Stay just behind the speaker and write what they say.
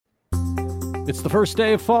It's the first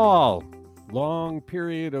day of fall. Long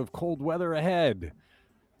period of cold weather ahead.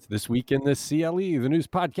 It's This Week in the CLE, the news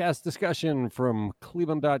podcast discussion from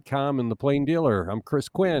Cleveland.com and The Plain Dealer. I'm Chris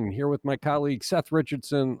Quinn, here with my colleagues Seth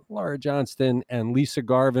Richardson, Laura Johnston, and Lisa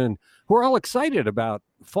Garvin, who are all excited about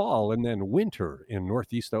fall and then winter in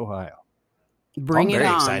Northeast Ohio. I'm very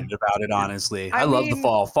excited about it, honestly. I love the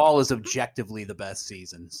fall. Fall is objectively the best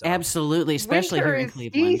season. So. Absolutely, especially here in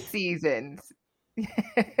Cleveland. Ski seasons.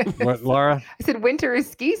 What, Laura? I said winter is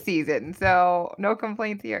ski season, so no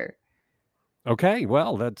complaints here. Okay,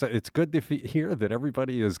 well, it's good to hear that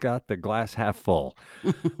everybody has got the glass half full.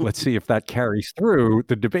 Let's see if that carries through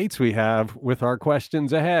the debates we have with our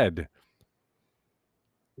questions ahead.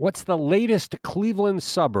 What's the latest Cleveland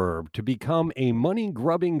suburb to become a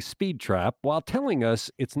money-grubbing speed trap while telling us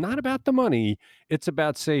it's not about the money, it's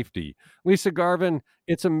about safety? Lisa Garvin,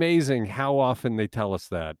 it's amazing how often they tell us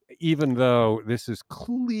that, even though this is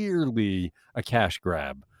clearly a cash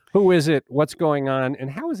grab. Who is it? What's going on? And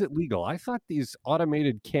how is it legal? I thought these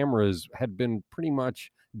automated cameras had been pretty much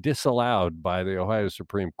disallowed by the Ohio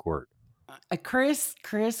Supreme Court. Chris,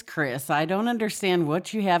 I don't understand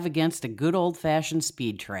what you have against a good old-fashioned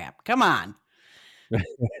speed trap. Come on.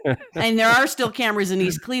 And there are still cameras in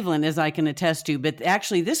East Cleveland, as I can attest to, but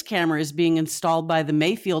actually this camera is being installed by the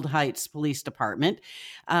Mayfield Heights Police Department.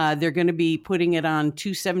 They're going to be putting it on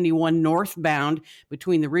 271 northbound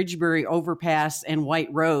between the Ridgebury Overpass and White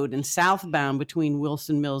Road, and southbound between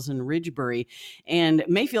Wilson Mills and Ridgebury. And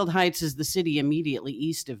Mayfield Heights is the city immediately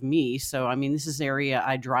east of me, so I mean, this is an area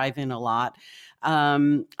I drive in a lot.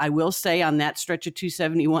 I will say on that stretch of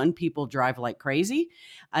 271, people drive like crazy.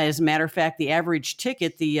 As a matter of fact, the average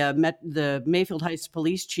ticket, the Mayfield Heights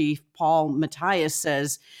Police Chief, Paul Matthias,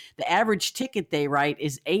 says the average ticket they write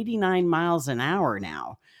is 89 miles an hour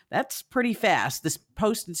now. That's pretty fast. This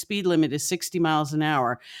posted speed limit is 60 miles an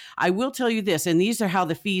hour. I will tell you this, and these are how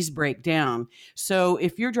the fees break down. So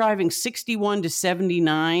if you're driving 61 to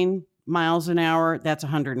 79 miles an hour, that's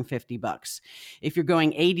 $150. If you're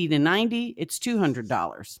going 80 to 90, it's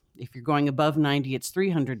 $200. If you're going above 90, it's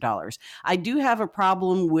 $300. I do have a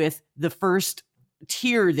problem with the first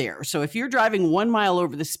tier there. So if you're driving 1 mile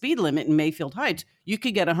over the speed limit in Mayfield Heights, you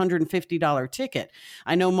could get a $150 ticket.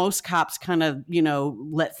 I know most cops kind of,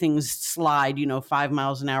 let things slide, 5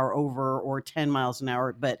 miles an hour over or 10 miles an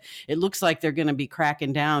hour, but it looks like they're going to be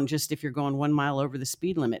cracking down just if you're going 1 mile over the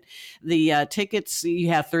speed limit. The tickets, you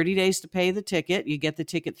have 30 days to pay the ticket. You get the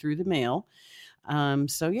ticket through the mail.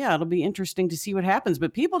 So yeah, it'll be interesting to see what happens,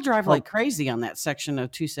 but people drive like crazy on that section of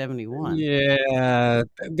 271. Yeah,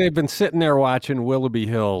 they've been sitting there watching Willoughby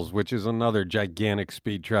Hills, which is another gigantic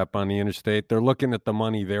speed trap on the interstate. They're looking at the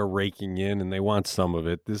money they're raking in and they want some of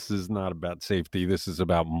it. This is not about safety. This is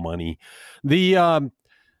about money. Laura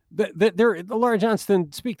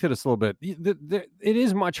Johnston, speak to this a little bit. It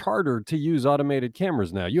is much harder to use automated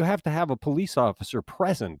cameras now. You have to have a police officer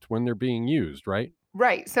present when they're being used, right?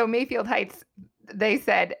 Right. So Mayfield Heights, they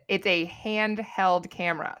said it's a handheld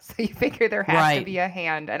camera. So you figure there has to be a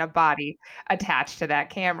hand and a body attached to that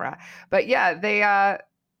camera. But yeah,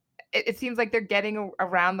 it seems like they're getting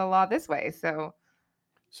around the law this way.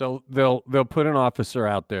 So they'll put an officer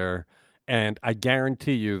out there, and I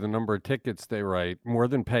guarantee you the number of tickets they write more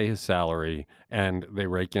than pay his salary, and they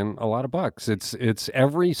rake in a lot of bucks. It's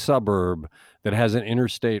every suburb that has an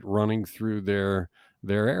interstate running through their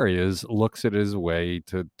areas looks at it as a way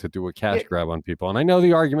to do a cash grab on people. And I know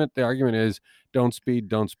the argument is don't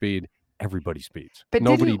speed. Everybody speeds. But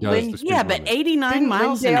nobody does the speed limit. But 89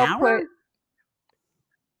 miles an hour?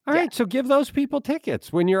 All right, so give those people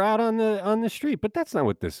tickets when you're out on the street. But that's not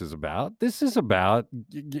what this is about. This is about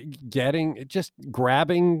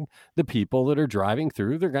grabbing the people that are driving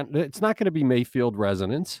through. It's not going to be Mayfield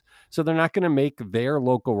residents, so they're not going to make their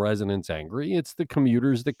local residents angry. It's the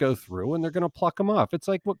commuters that go through, and they're going to pluck them off. It's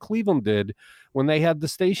like what Cleveland did when they had the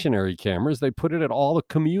stationary cameras. They put it at all the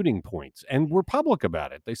commuting points, and were public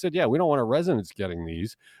about it. They said, yeah, we don't want our residents getting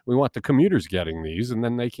these. We want the commuters getting these, and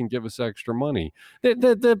then they can give us extra money.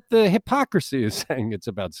 The hypocrisy is saying it's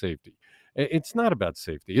about safety. It's not about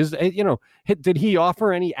safety. Did he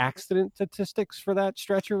offer any accident statistics for that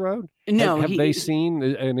stretch of road? No. Have they seen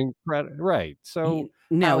an incredible? Right. So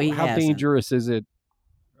how dangerous is it?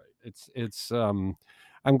 It's.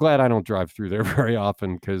 I'm glad I don't drive through there very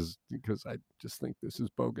often because I just think this is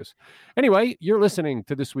bogus. Anyway, you're listening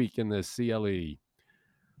to This Week in the CLE.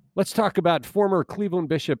 Let's talk about former Cleveland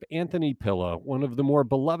Bishop Anthony Pilla, one of the more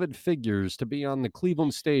beloved figures to be on the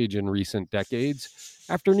Cleveland stage in recent decades,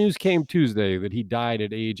 after news came Tuesday that he died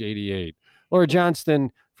at age 88. Laura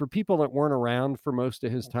Johnston, for people that weren't around for most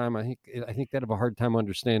of his time, I think they'd have a hard time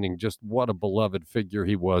understanding just what a beloved figure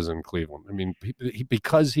he was in Cleveland. I mean,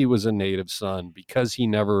 because he was a native son, because he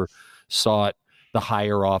never sought the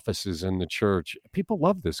higher offices in the church, people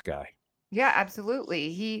love this guy. Yeah,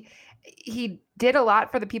 absolutely. He did a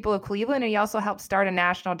lot for the people of Cleveland, and he also helped start a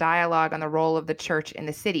national dialogue on the role of the church in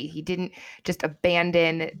the city. He didn't just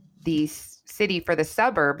abandon the city for the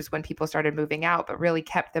suburbs when people started moving out, but really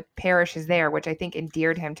kept the parishes there, which I think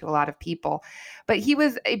endeared him to a lot of people. But he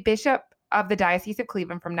was a bishop of the Diocese of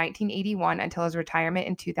Cleveland from 1981 until his retirement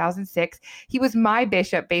in 2006. He was my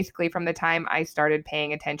bishop basically from the time I started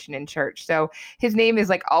paying attention in church. So his name is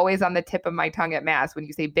like always on the tip of my tongue at Mass. When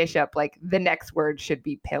you say bishop, like the next word should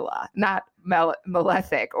be Pilla, not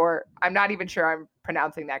Malesic, or I'm not even sure I'm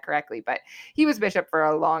pronouncing that correctly, but he was bishop for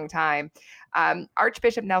a long time.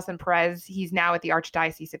 Archbishop Nelson Perez, he's now at the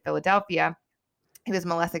Archdiocese of Philadelphia. He was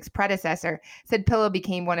Malesic's predecessor, said Pilla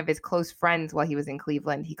became one of his close friends while he was in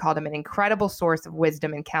Cleveland. He called him an incredible source of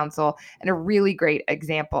wisdom and counsel and a really great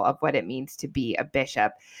example of what it means to be a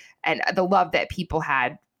bishop. And the love that people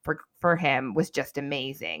had for him was just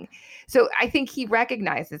amazing. So I think he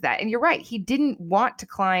recognizes that. And you're right, he didn't want to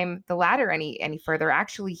climb the ladder any further.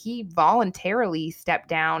 Actually, he voluntarily stepped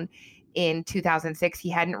down in 2006. He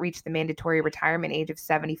hadn't reached the mandatory retirement age of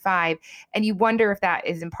 75. And you wonder if that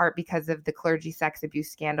is in part because of the clergy sex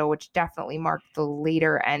abuse scandal, which definitely marked the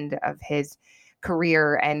later end of his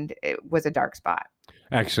career, and it was a dark spot.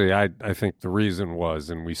 Actually, I think the reason was,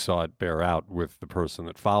 and we saw it bear out with the person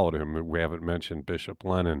that followed him, we haven't mentioned Bishop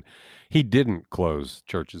Lennon, he didn't close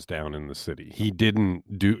churches down in the city. He didn't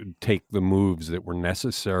take the moves that were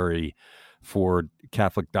necessary for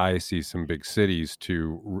Catholic dioceses in big cities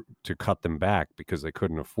to cut them back because they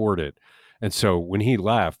couldn't afford it. And so when he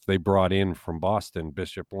left, they brought in from Boston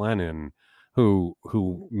Bishop Lennon, who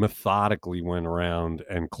methodically went around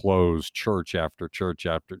and closed church after church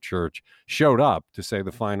after church, showed up to say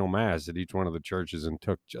the final mass at each one of the churches and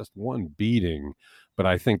took just one beating. But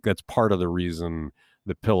I think that's part of the reason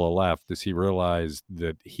that Pilla left, is he realized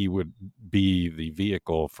that he would be the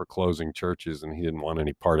vehicle for closing churches, and he didn't want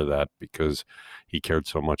any part of that because he cared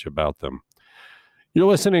so much about them. You're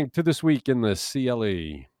listening to This Week in the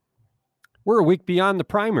CLE. We're a week beyond the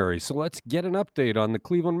primary, so let's get an update on the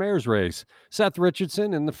Cleveland mayor's race. Seth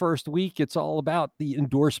Richardson, in the first week, it's all about the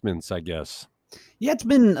endorsements, I guess. Yeah, it's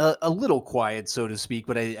been a little quiet, so to speak,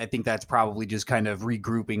 but I think that's probably just kind of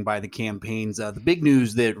regrouping by the campaigns. The big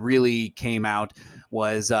news that really came out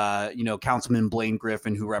was, Councilman Blaine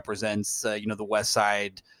Griffin, who represents, the west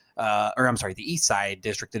side, the east side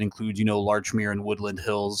district that includes, Larchmere and Woodland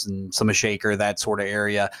Hills and some of Shaker, that sort of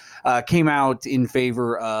area, came out in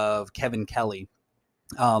favor of Kevin Kelly.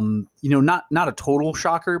 Not a total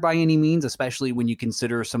shocker by any means, especially when you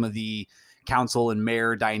consider some of the council and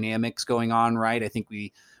mayor dynamics going on, right? I think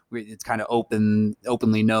it's kind of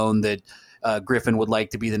openly known that Griffin would like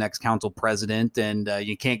to be the next council president, and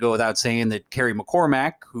you can't go without saying that Kerry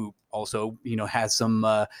McCormack, who also has some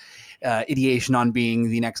ideation on being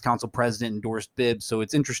the next council president, endorsed Bibb. So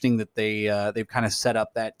it's interesting that they've kind of set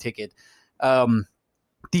up that ticket.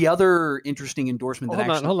 The other interesting endorsement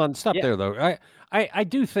Hold on, stop there though. I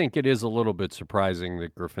do think it is a little bit surprising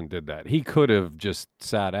that Griffin did that. He could have just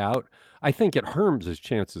sat out. I think it harms his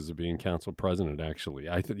chances of being council president. Actually,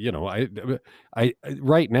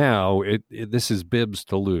 right now this is Bibb's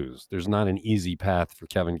to lose. There's not an easy path for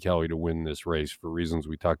Kevin Kelly to win this race for reasons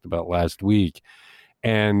we talked about last week,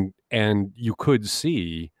 and you could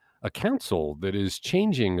see a council that is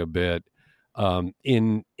changing a bit.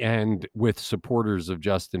 With supporters of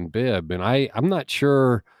Justin Bibb. And I'm not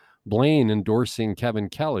sure Blaine endorsing Kevin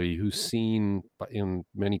Kelly, who's seen in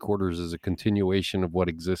many quarters as a continuation of what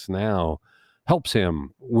exists now, helps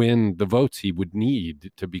him win the votes he would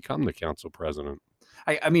need to become the council president.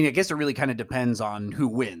 I mean, I guess it really kind of depends on who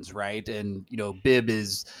wins, right? And, Bibb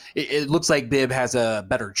it looks like Bibb has a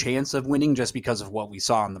better chance of winning just because of what we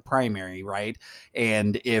saw in the primary, right?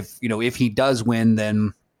 And if he does win,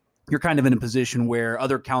 then you're kind of in a position where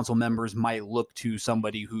other council members might look to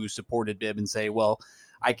somebody who supported Bibb and say, well,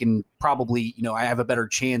 I can probably, I have a better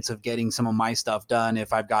chance of getting some of my stuff done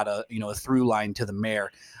if I've got a through line to the mayor.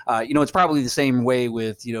 It's probably the same way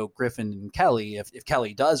with, Griffin and Kelly. If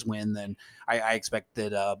Kelly does win, then I expect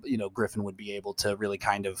that, Griffin would be able to really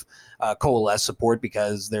kind of coalesce support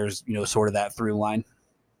because there's, sort of that through line.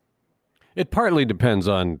 It partly depends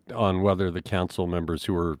on whether the council members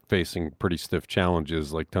who are facing pretty stiff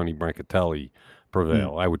challenges like Tony Brancatelli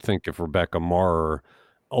prevail. I would think if Rebecca Maurer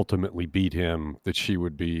ultimately beat him, that she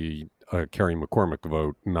would be a Kerry McCormack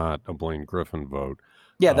vote, not a Blaine Griffin vote.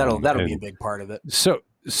 Yeah, that'll be a big part of it.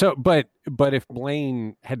 So, but if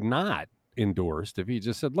Blaine had not endorsed, if he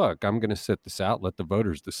just said, "Look, I'm going to sit this out, let the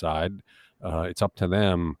voters decide. It's up to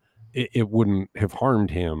them," it wouldn't have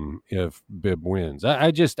harmed him if Bibb wins. I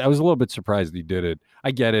was a little bit surprised he did it.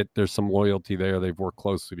 I get it. There's some loyalty there. They've worked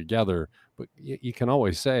closely together, but you can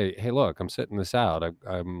always say, "Hey, look, I'm sitting this out.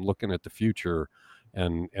 I'm looking at the future,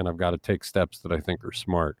 and I've got to take steps that I think are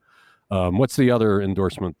smart." What's the other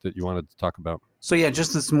endorsement that you wanted to talk about? So yeah,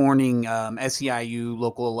 just this morning, SEIU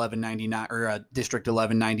Local 1199 or District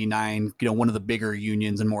 1199, one of the bigger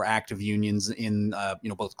unions and more active unions in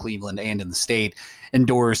both Cleveland and in the state,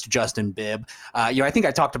 endorsed Justin Bibb. I think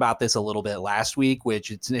I talked about this a little bit last week, which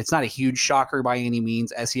it's not a huge shocker by any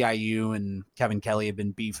means. SEIU and Kevin Kelly have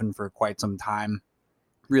been beefing for quite some time,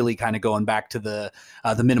 really kind of going back to the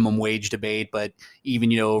minimum wage debate, but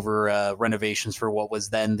even over renovations for what was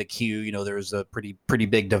then the Q, there was a pretty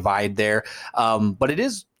big divide there. But it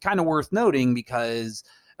is kind of worth noting because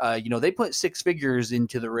they put six figures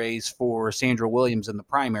into the race for Sandra Williams in the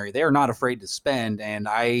primary. They are not afraid to spend, and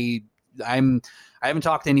I haven't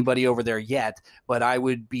talked to anybody over there yet, but I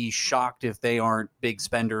would be shocked if they aren't big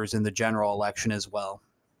spenders in the general election as well.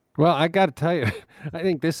 Well, I got to tell you, I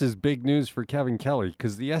think this is big news for Kevin Kelly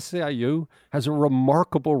because the SEIU has a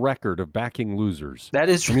remarkable record of backing losers. That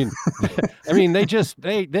is true. I mean,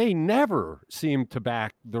 they never seem to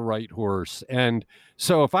back the right horse. And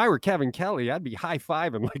so if I were Kevin Kelly, I'd be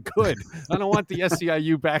high-fiving like, good. I don't want the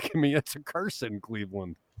SEIU backing me. It's a curse in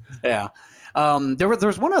Cleveland. Yeah.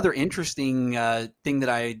 There's one other interesting thing that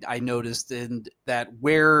I noticed, and that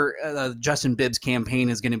where Justin Bibb's campaign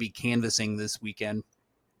is going to be canvassing this weekend.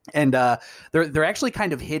 And they're actually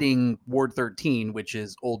kind of hitting Ward 13, which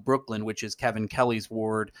is Old Brooklyn, which is Kevin Kelly's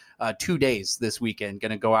ward, 2 days this weekend. Going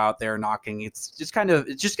to go out there knocking. It's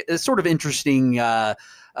sort of interesting,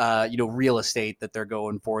 real estate that they're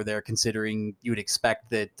going for there, considering you would expect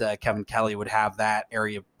that Kevin Kelly would have that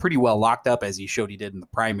area pretty well locked up, as he showed he did in the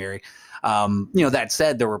primary. That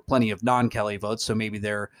said, there were plenty of non-Kelly votes, so maybe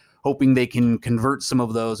they're hoping they can convert some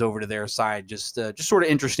of those over to their side. Just sort of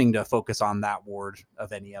interesting to focus on that ward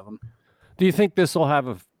of any of them. Do you think this will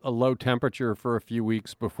have a low temperature for a few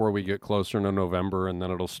weeks before we get closer to November, and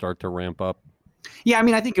then it'll start to ramp up? Yeah, I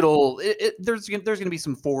mean, I think there's going to be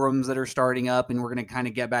some forums that are starting up, and we're going to kind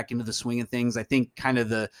of get back into the swing of things. I think kind of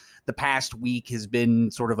the past week has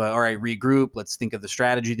been sort of all right, regroup. Let's think of the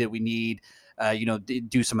strategy that we need,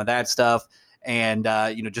 do some of that stuff. And,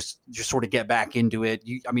 just sort of get back into it.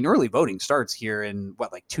 Early voting starts here in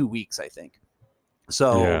 2 weeks, I think.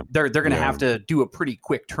 So yeah. They're going to have to do a pretty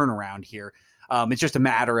quick turnaround here. It's just a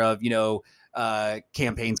matter of,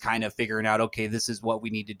 campaigns kind of figuring out, okay, this is what we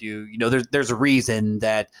need to do. There's a reason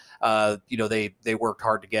that, they worked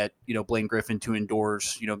hard to get, Blaine Griffin to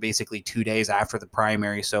endorse, basically 2 days after the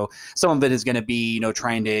primary. So some of it is going to be,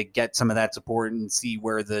 trying to get some of that support and see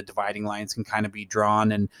where the dividing lines can kind of be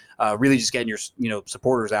drawn, and really just getting your,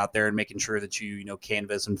 supporters out there and making sure that you,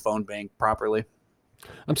 canvass and phone bank properly.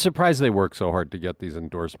 I'm surprised they worked so hard to get these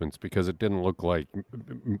endorsements, because it didn't look like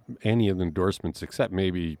any of the endorsements, except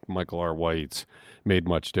maybe Michael R. White's, made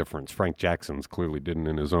much difference. Frank Jackson's clearly didn't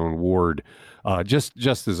in his own ward.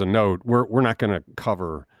 Just as a note, we're not going to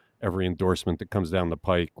cover every endorsement that comes down the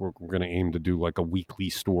pike. We're going to aim to do like a weekly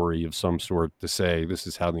story of some sort to say this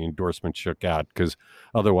is how the endorsement shook out, because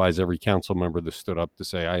otherwise every council member that stood up to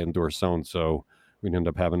say I endorse so-and-so, we'd end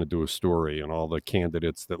up having to do a story on all the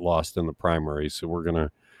candidates that lost in the primary. So we're going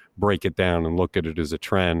to break it down and look at it as a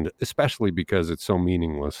trend, especially because it's so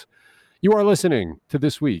meaningless. You are listening to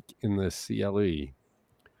This Week in the CLE.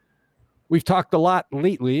 We've talked a lot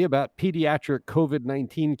lately about pediatric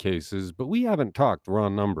COVID-19 cases, but we haven't talked raw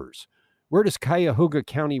numbers. Where does Cuyahoga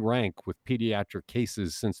County rank with pediatric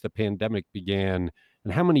cases since the pandemic began?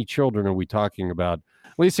 And how many children are we talking about?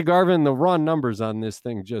 Lisa Garvin, the raw numbers on this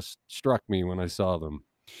thing just struck me when I saw them.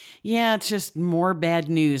 Yeah, it's just more bad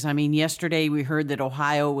news. Yesterday we heard that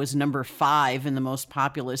Ohio was number 5 in the most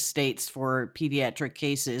populous states for pediatric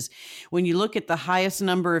cases. When you look at the highest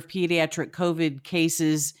number of pediatric COVID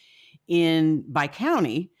cases by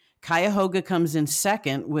county, Cuyahoga comes in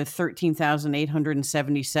second with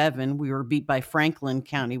 13,877. We were beat by Franklin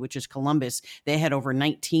County, which is Columbus. They had over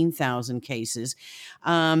 19,000 cases.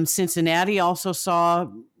 Cincinnati also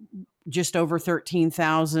saw just over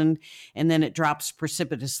 13,000, and then it drops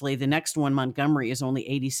precipitously. The next one, Montgomery, is only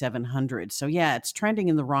 8,700. So yeah, it's trending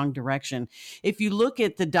in the wrong direction. If you look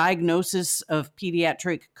at the diagnosis of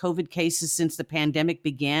pediatric COVID cases since the pandemic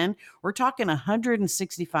began, we're talking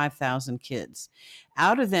 165,000 kids.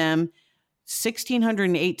 Out of them,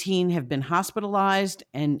 1,618 have been hospitalized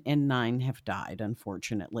and 9 have died,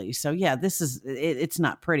 unfortunately. So yeah, it's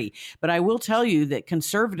not pretty. But I will tell you that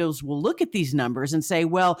conservatives will look at these numbers and say,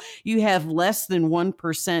 well, you have less than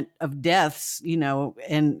 1% of deaths,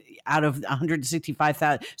 and out of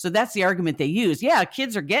 165,000. So that's the argument they use. Yeah,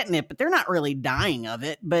 kids are getting it, but they're not really dying of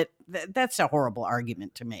it. But that's a horrible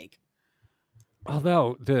argument to make.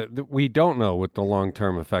 Although we don't know what the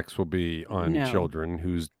long-term effects will be on No. children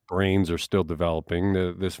whose brains are still developing.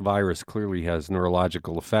 This virus clearly has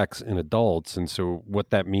neurological effects in adults, and so what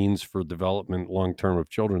that means for development long-term of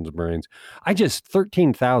children's brains.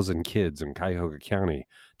 13,000 kids in Cuyahoga County.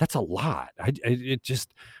 That's a lot.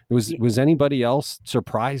 Was anybody else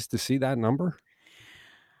surprised to see that number?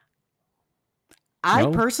 I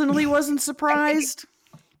No? personally wasn't surprised,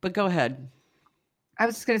 but go ahead. I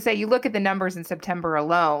was just going to say, you look at the numbers in September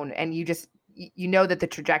alone, and you know that the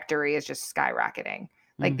trajectory is just skyrocketing.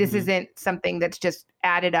 Like this isn't something that's just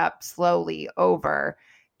added up slowly over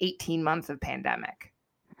 18 months of pandemic.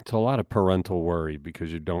 It's a lot of parental worry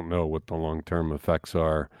because you don't know what the long-term effects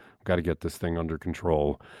are. Got to get this thing under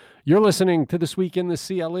control. You're listening to This Week in the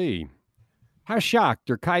CLE. How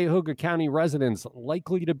shocked are Cuyahoga County residents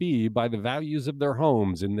likely to be by the values of their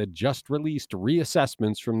homes in the just-released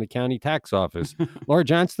reassessments from the county tax office? Laura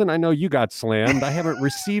Johnston, I know you got slammed. I haven't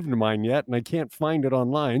received mine yet, and I can't find it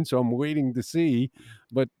online, so I'm waiting to see.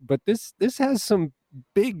 But this has some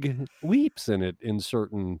big leaps in it in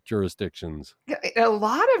certain jurisdictions. A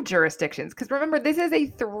lot of jurisdictions, because remember, this is a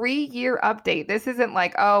 3-year update. This isn't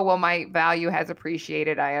like, oh, well, my value has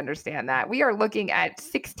appreciated. I understand that. We are looking at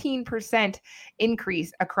 16%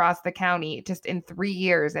 increase across the county just in 3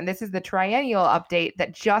 years. And this is the triennial update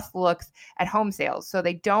that just looks at home sales. So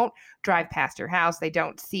they don't drive past your house. They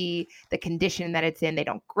don't see the condition that it's in. They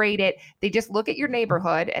don't grade it. They just look at your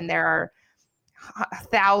neighborhood, and there are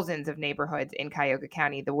thousands of neighborhoods in Cuyahoga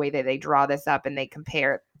County. The way that they draw this up and they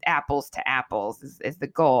compare apples to apples is the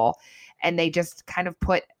goal. And they just kind of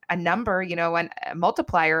put a number, and a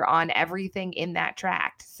multiplier on everything in that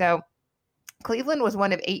tract. So Cleveland was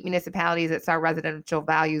one of 8 municipalities that saw residential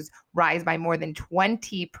values rise by more than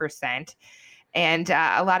 20%. And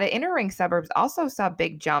a lot of inner ring suburbs also saw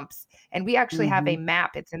big jumps. And we actually have a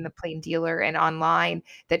map. It's in the Plain Dealer and online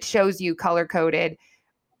that shows you color-coded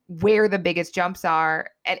where the biggest jumps are.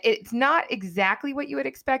 And it's not exactly what you would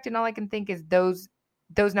expect. And all I can think is those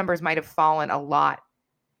numbers might have fallen a lot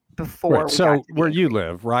before. Right. So where you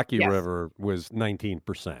live, Rocky River was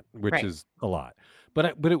 19%, which is a lot.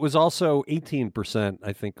 But it was also 18%,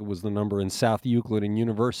 I think it was the number in South Euclid and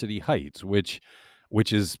University Heights, which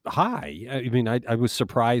is high. I mean, I was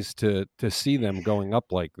surprised to see them going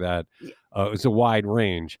up like that. It's a wide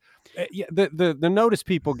range. The notice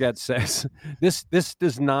people get says this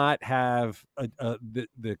does not have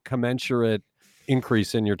the commensurate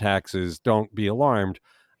increase in your taxes. Don't be alarmed.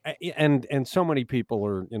 And so many people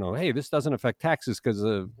are, hey, this doesn't affect taxes because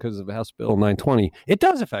of House Bill 920. It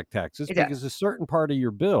does affect taxes because a certain part of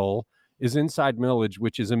your bill is inside millage,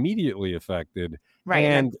 which is immediately affected. Right.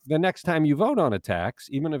 And the next time you vote on a tax,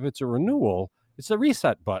 even if it's a renewal, it's a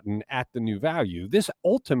reset button at the new value. This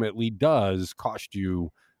ultimately does cost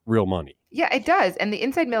you real money. Yeah, it does. And the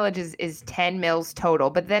inside millage is 10 mills total.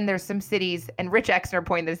 But then there's some cities, and Rich Exner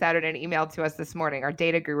pointed this out in an email to us this morning, our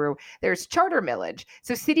data guru. There's charter millage.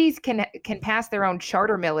 So cities can pass their own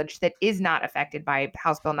charter millage that is not affected by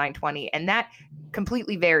House Bill 920. And that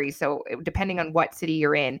completely varies. So depending on what city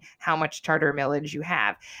you're in, how much charter millage you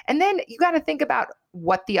have. And then you got to think about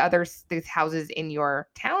what the houses in your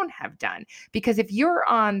town have done. Because if you're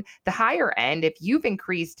on the higher end, if you've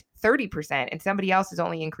increased 30% and somebody else has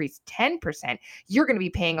only increased 10%, you're going to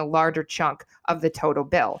be paying a larger chunk of the total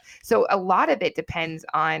bill. So a lot of it depends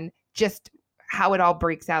on just how it all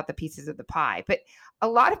breaks out the pieces of the pie. But a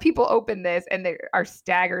lot of people open this and they are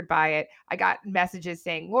staggered by it. I got messages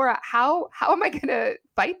saying, Laura, how am I going to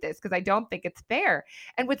fight this? Because I don't think it's fair.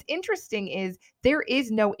 And what's interesting is there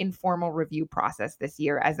is no informal review process this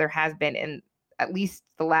year, as there has been in at least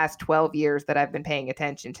the last 12 years that I've been paying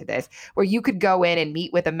attention to this, where you could go in and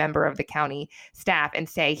meet with a member of the county staff and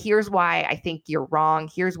say, here's why I think you're wrong.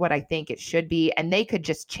 Here's what I think it should be. And they could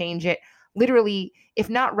just change it. Literally, if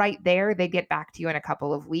not right there, they get back to you in a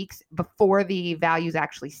couple of weeks before the values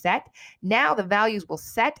actually set. Now the values will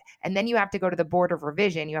set, and then you have to go to the Board of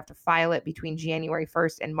Revision. You have to file it between January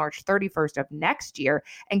 1st and March 31st of next year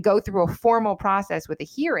and go through a formal process with a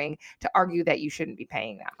hearing to argue that you shouldn't be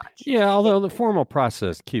paying that much. Yeah, although the formal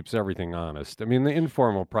process keeps everything honest. I mean, the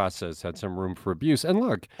informal process had some room for abuse. And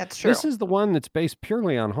look, that's true. This is the one that's based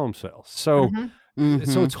purely on home sales. So,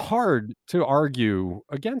 so it's hard to argue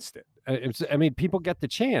against it. I mean, people get the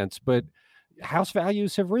chance, but house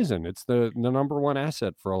values have risen. It's the number one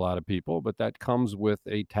asset for a lot of people, but that comes with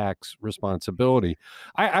a tax responsibility.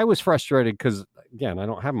 I was frustrated because, again, I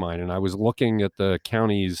don't have mine, and I was looking at the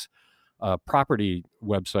county's property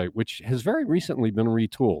website, which has very recently been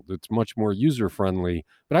retooled. It's much more user friendly,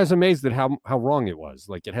 but I was amazed at how wrong it was.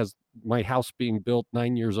 Like, it has my house being built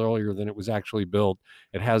 9 years earlier than it was actually built.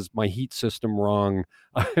 It has my heat system wrong.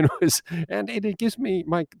 And it gives me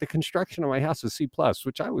the construction of my house is C+,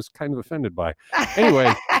 which I was kind of offended by.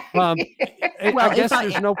 Anyway, Well, I guess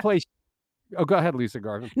there's no place. Oh, go ahead, Lisa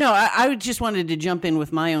Garvin. No, I just wanted to jump in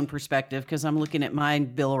with my own perspective because I'm looking at my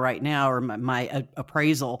bill right now, or my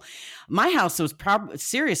appraisal. My house was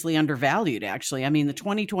seriously undervalued, actually. I mean, the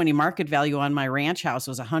 2020 market value on my ranch house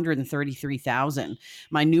was $133,000.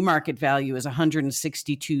 My new market value is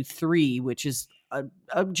 $162,300, which is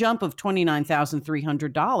a jump of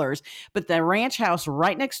 $29,300. But the ranch house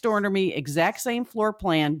right next door to me, exact same floor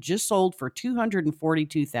plan, just sold for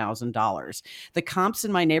 $242,000. The comps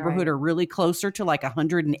in my neighborhood are really closer to like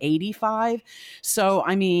 185. So,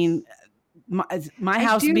 I mean, my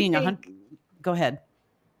house being 100. Go ahead.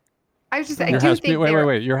 I was just saying,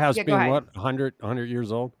 wait. Your house being what? 100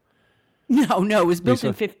 years old? No, it was built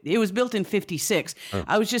in 56. Oh.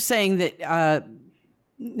 I was just saying that.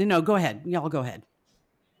 No, go ahead. Y'all go ahead.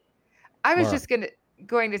 I was just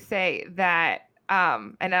going to say that,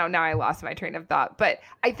 and now I lost my train of thought, but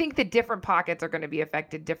I think the different pockets are going to be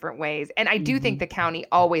affected different ways. And I do think the county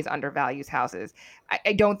always undervalues houses.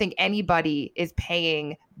 I don't think anybody is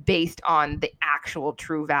paying based on the actual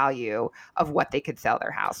true value of what they could sell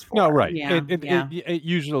their house for. No, right. Yeah, it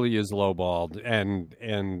usually is lowballed,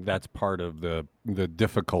 and that's part of the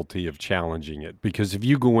difficulty of challenging it. Because if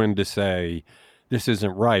you go in to say, this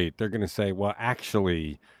isn't right, they're going to say, well,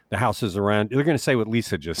 actually, the houses around, they're going to say what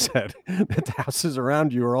Lisa just said, that the houses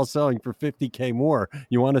around you are all selling for $50K more.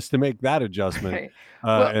 You want us to make that adjustment,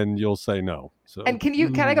 right. And you'll say no. So, and can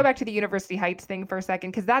I go back to the University Heights thing for a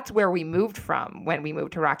second? Because that's where we moved from when we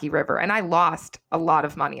moved to Rocky River. And I lost a lot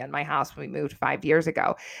of money on my house when we moved 5 years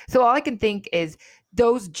ago. So all I can think is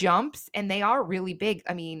those jumps, and they are really big.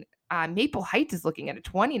 I mean, Maple Heights is looking at a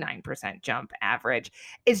 29% jump average,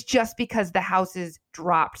 is just because the houses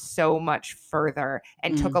dropped so much further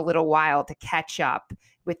and took a little while to catch up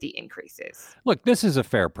with the increases. Look, this is a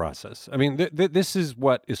fair process. I mean, this is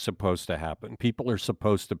what is supposed to happen. People are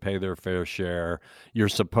supposed to pay their fair share. You're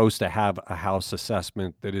supposed to have a house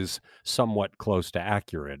assessment that is somewhat close to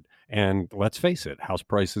accurate. And let's face it, house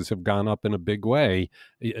prices have gone up in a big way,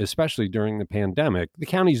 especially during the pandemic. The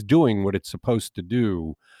county's doing what it's supposed to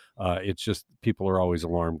do. It's just people are always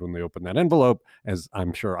alarmed when they open that envelope, as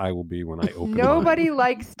I'm sure I will be when I open it. Nobody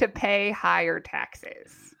likes to pay higher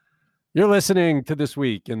taxes. You're listening to This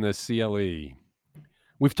Week in the CLE.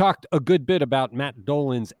 We've talked a good bit about Matt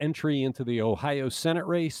Dolan's entry into the Ohio Senate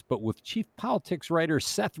race, but with chief politics writer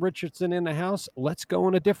Seth Richardson in the House, let's go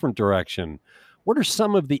in a different direction. What are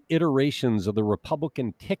some of the iterations of the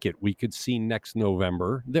Republican ticket we could see next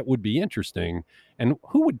November that would be interesting? And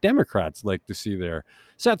who would Democrats like to see there?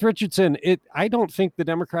 Seth Richardson, I don't think the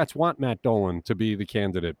Democrats want Matt Dolan to be the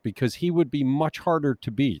candidate because he would be much harder to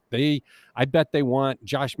beat. I bet they want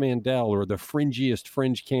Josh Mandel or the fringiest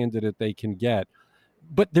fringe candidate they can get.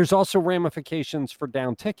 But there's also ramifications for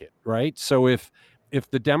down ticket, right? So if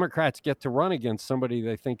the Democrats get to run against somebody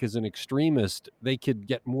they think is an extremist, they could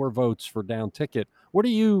get more votes for down ticket. What are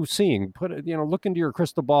you seeing? Look into your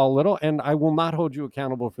crystal ball a little, and I will not hold you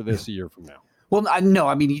accountable for this a year from now. Well, no,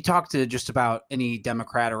 I mean, you talk to just about any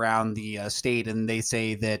Democrat around the state, and they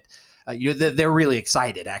say that they're really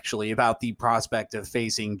excited, actually, about the prospect of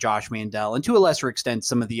facing Josh Mandel, and to a lesser extent,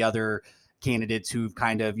 some of the other candidates who've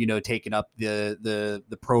kind of, taken up the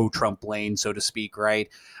pro-Trump lane, so to speak, right?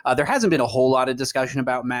 There hasn't been a whole lot of discussion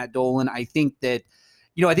about Matt Dolan. I think that,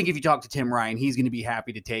 I think if you talk to Tim Ryan, he's going to be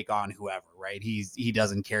happy to take on whoever, right? He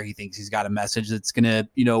doesn't care. He thinks he's got a message that's going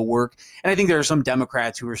to, work. And I think there are some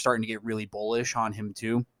Democrats who are starting to get really bullish on him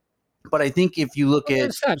too. But I think if you look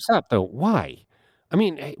at... Stop though. Why? I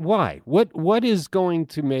mean, why? What is going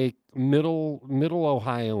to make middle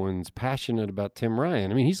Ohioans passionate about Tim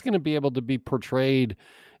Ryan? I mean, he's going to be able to be portrayed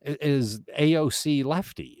as AOC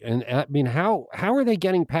lefty. And I mean, how are they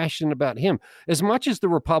getting passionate about him? As much as the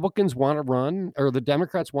Republicans want to run, or the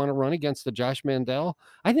Democrats want to run against the Josh Mandel,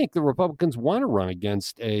 I think the Republicans want to run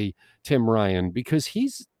against a Tim Ryan because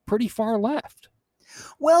he's pretty far left.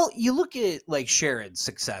 Well, you look at like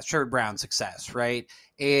Sherrod Brown's success, right?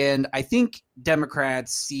 And I think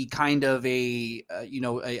Democrats see kind of a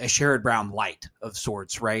Sherrod Brown light of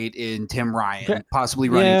sorts, right? In Tim Ryan possibly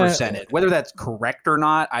running for Senate. Whether that's correct or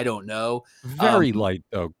not, I don't know. Very light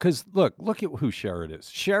though, because look at who Sherrod is.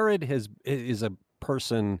 Sherrod is a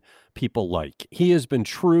person people like. He has been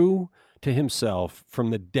true to himself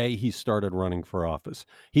from the day he started running for office.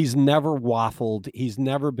 He's never waffled. He's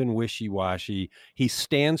never been wishy-washy. He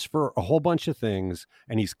stands for a whole bunch of things,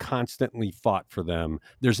 and he's constantly fought for them.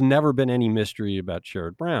 There's never been any mystery about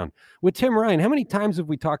Sherrod Brown. With Tim Ryan, how many times have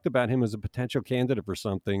we talked about him as a potential candidate for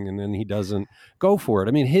something, and then he doesn't go for it?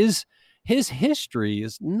 I mean, his history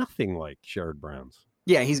is nothing like Sherrod Brown's.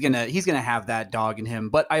 Yeah, he's gonna have that dog in him.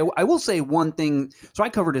 But I will say one thing. So I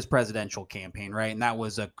covered his presidential campaign, right? And that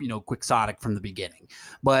was a quixotic from the beginning.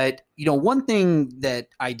 But one thing that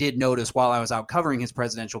I did notice while I was out covering his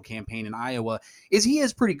presidential campaign in Iowa is he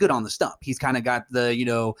is pretty good on the stump. He's kind of got the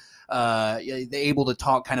able to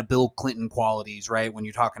talk kind of Bill Clinton qualities, right? When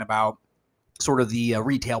you're talking about sort of the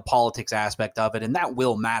retail politics aspect of it, and that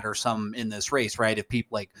will matter some in this race, right? If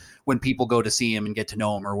people when people go to see him and get to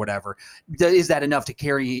know him or whatever, is that enough to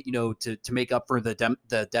carry to make up for the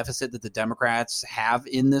deficit that the Democrats have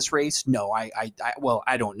in this race? No, I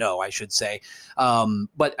don't know, I should say,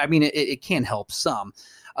 but I mean it can help some.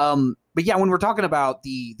 But yeah, when we're talking about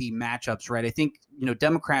the matchups, right, I think,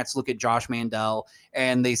 Democrats look at Josh Mandel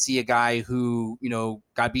and they see a guy who,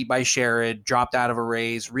 got beat by Sherrod, dropped out of a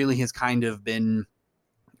race, really has kind of been,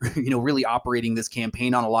 really operating this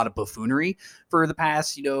campaign on a lot of buffoonery for the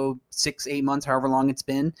past, 6-8 months, however long it's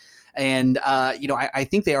been. And, I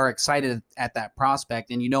think they are excited at that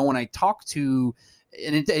prospect. And, when I talk to,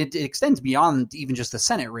 and it extends beyond even just the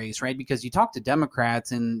Senate race, right? Because you talk to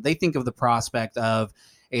Democrats and they think of the prospect of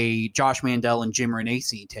a Josh Mandel and Jim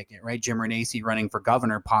Renacci ticket, right? Jim Renacci running for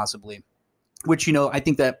governor possibly, which, I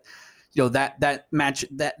think that, that match,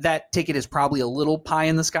 that ticket is probably a little pie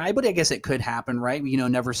in the sky, but I guess it could happen, right?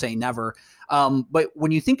 Never say never. But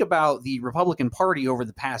when you think about the Republican Party over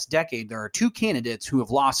the past decade, there are two candidates who have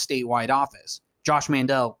lost statewide office, Josh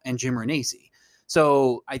Mandel and Jim Renacci.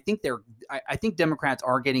 So I think Democrats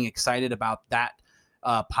are getting excited about that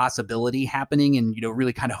possibility happening, and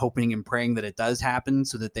really kind of hoping and praying that it does happen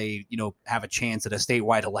so that they have a chance at a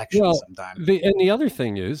statewide election sometime. And the other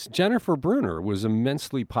thing is Jennifer Brunner was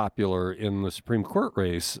immensely popular in the Supreme Court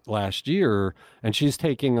race last year, and she's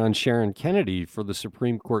taking on Sharon Kennedy for the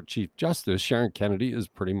Supreme Court Chief Justice. Sharon Kennedy is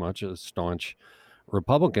pretty much a staunch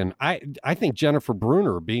Republican. I think Jennifer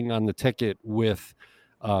Brunner being on the ticket with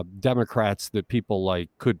Democrats that people like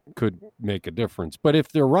could make a difference. But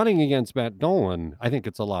if they're running against Matt Dolan, I think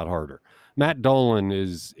it's a lot harder. Matt Dolan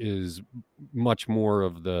is much more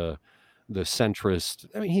of the centrist.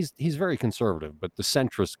 I mean, he's very conservative, but the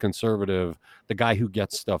centrist conservative, the guy who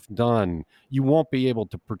gets stuff done. You won't be able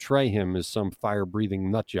to portray him as some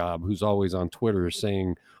fire-breathing nut job who's always on Twitter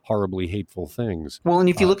saying horribly hateful things. Well, and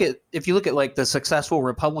if you look at like the successful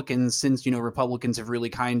Republicans, since Republicans have really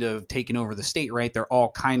kind of taken over the state, right? They're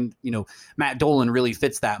all Matt Dolan really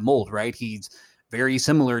fits that mold, right? He's very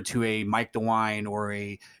similar to a Mike DeWine or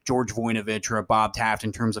a George Voinovich or a Bob Taft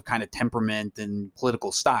in terms of kind of temperament and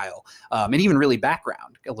political style, and even really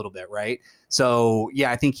background a little bit, right? So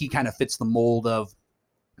yeah, I think he kind of fits the mold of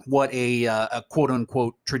what a quote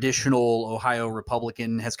unquote traditional Ohio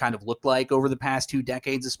Republican has kind of looked like over the past 2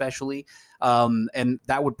 decades, especially. And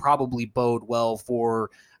that would probably bode well for,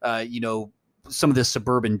 some of this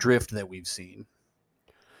suburban drift that we've seen.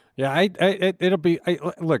 Yeah,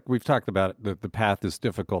 look, we've talked about it. The path is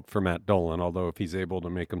difficult for Matt Dolan, although if he's able to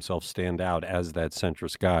make himself stand out as that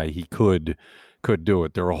centrist guy, he could do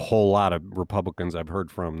it. There are a whole lot of Republicans I've heard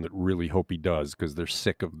from that really hope he does because they're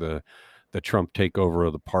sick of the Trump takeover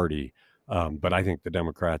of the party. But I think the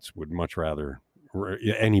Democrats would much rather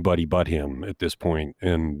anybody but him at this point.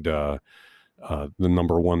 And the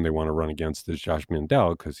number one they want to run against is Josh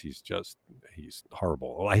Mandel because he's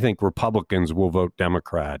horrible. I think Republicans will vote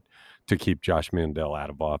Democrat to keep Josh Mandel out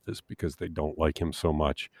of office because they don't like him so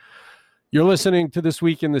much. You're listening to This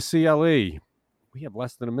Week in the CLE. We have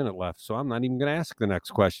less than a minute left, so I'm not even going to ask the next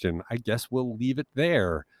question. I guess we'll leave it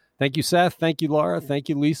there. Thank you, Seth. Thank you, Laura. Thank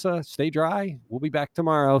you, Lisa. Stay dry. We'll be back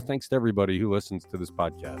tomorrow. Thanks to everybody who listens to this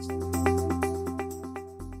podcast.